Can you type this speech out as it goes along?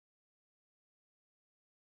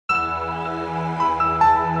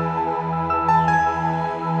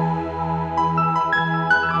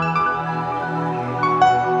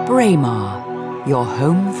Braemar, your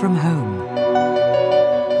home from home.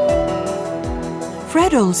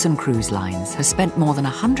 Fred Olsen Cruise Lines has spent more than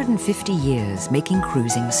 150 years making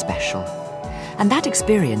cruising special. And that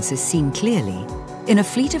experience is seen clearly in a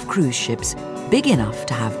fleet of cruise ships big enough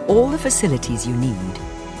to have all the facilities you need,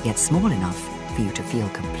 yet small enough for you to feel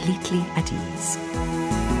completely at ease.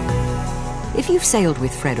 If you've sailed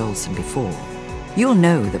with Fred Olsen before, you'll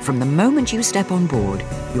know that from the moment you step on board,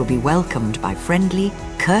 you'll be welcomed by friendly,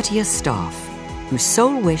 courteous staff whose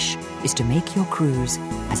sole wish is to make your cruise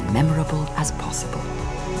as memorable as possible.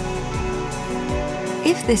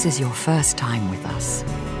 If this is your first time with us,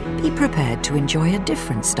 be prepared to enjoy a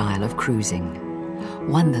different style of cruising,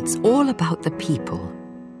 one that's all about the people.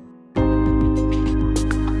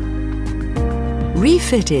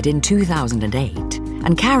 Refitted in 2008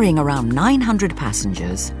 and carrying around 900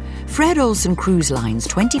 passengers, Fred Olsen Cruise Line's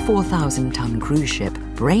 24,000-ton cruise ship,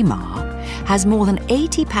 Braemar, has more than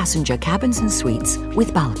 80 passenger cabins and suites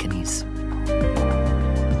with balconies.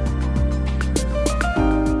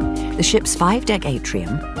 The ship's 5-deck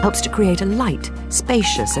atrium helps to create a light,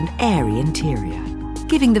 spacious and airy interior,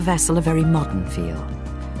 giving the vessel a very modern feel,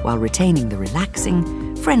 while retaining the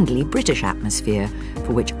relaxing, friendly British atmosphere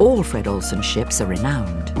for which all Fred Olsen ships are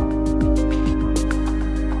renowned.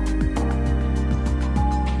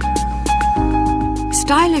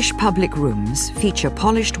 Stylish public rooms feature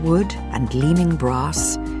polished wood and gleaming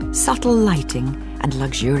brass, subtle lighting and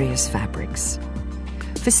luxurious fabrics.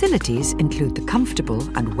 Facilities include the comfortable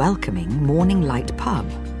and welcoming Morning Light pub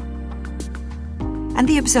and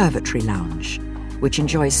the observatory lounge, which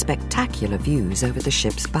enjoys spectacular views over the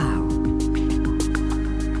ship's bow.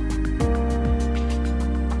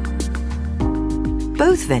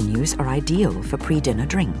 Both venues are ideal for pre-dinner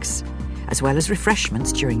drinks, as well as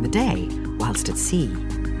refreshments during the day whilst at sea.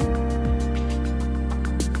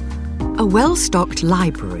 A well-stocked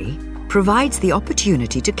library provides the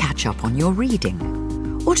opportunity to catch up on your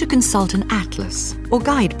reading or to consult an atlas or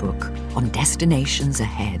guidebook on destinations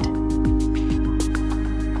ahead.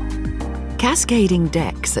 Cascading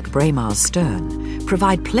decks at Braemar's stern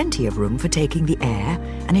provide plenty of room for taking the air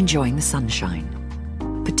and enjoying the sunshine,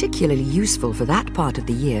 particularly useful for that part of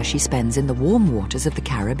the year she spends in the warm waters of the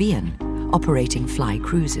Caribbean, operating fly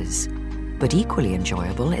cruises, but equally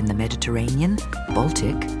enjoyable in the Mediterranean,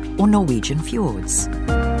 Baltic or Norwegian fjords.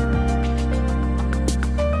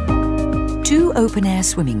 2 open-air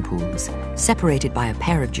swimming pools, separated by a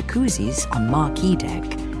pair of jacuzzis on Marquee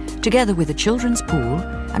Deck, together with a children's pool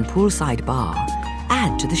and poolside bar,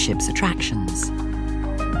 add to the ship's attractions.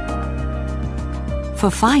 For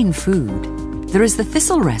fine food, there is the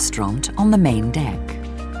Thistle restaurant on the main deck,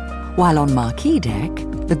 while on Marquee Deck,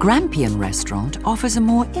 the Grampian restaurant offers a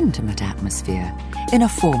more intimate atmosphere in a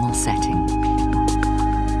formal setting.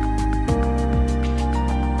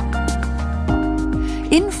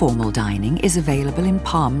 Informal dining is available in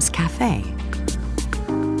Palms Cafe,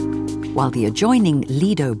 while the adjoining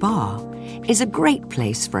Lido Bar is a great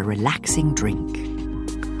place for a relaxing drink.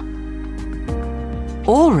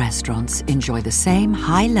 All restaurants enjoy the same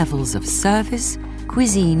high levels of service,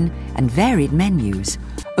 cuisine, and varied menus,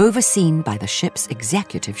 overseen by the ship's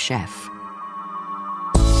executive chef.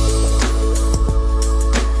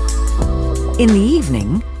 In the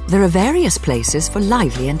evening, there are various places for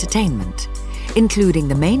lively entertainment, including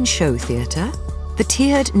the main show theatre, the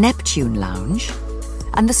tiered Neptune Lounge,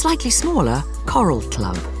 and the slightly smaller Coral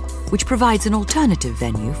Club, which provides an alternative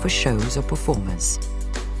venue for shows or performers.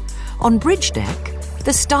 On Bridge Deck,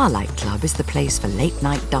 the Starlight Club is the place for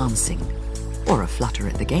late-night dancing, or a flutter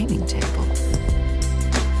at the gaming table.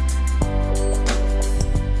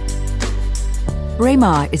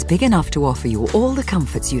 Braemar is big enough to offer you all the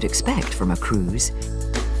comforts you'd expect from a cruise,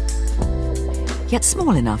 yet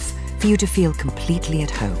small enough for you to feel completely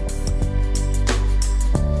at home.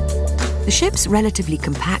 The ship's relatively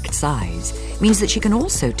compact size means that she can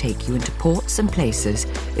also take you into ports and places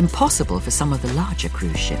impossible for some of the larger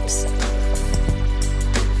cruise ships.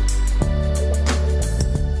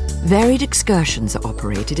 Varied excursions are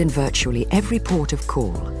operated in virtually every port of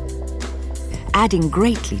call, adding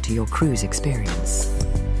greatly to your cruise experience.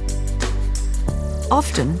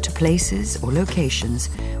 Often to places or locations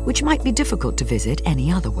which might be difficult to visit any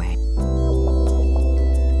other way.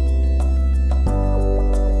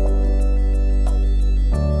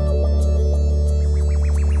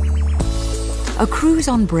 A cruise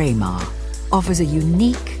on Braemar offers a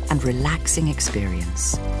unique and relaxing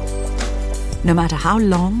experience. No matter how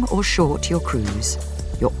long or short your cruise,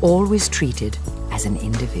 you're always treated as an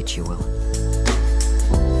individual.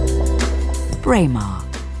 Braemar,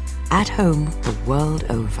 at home the world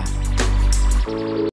over.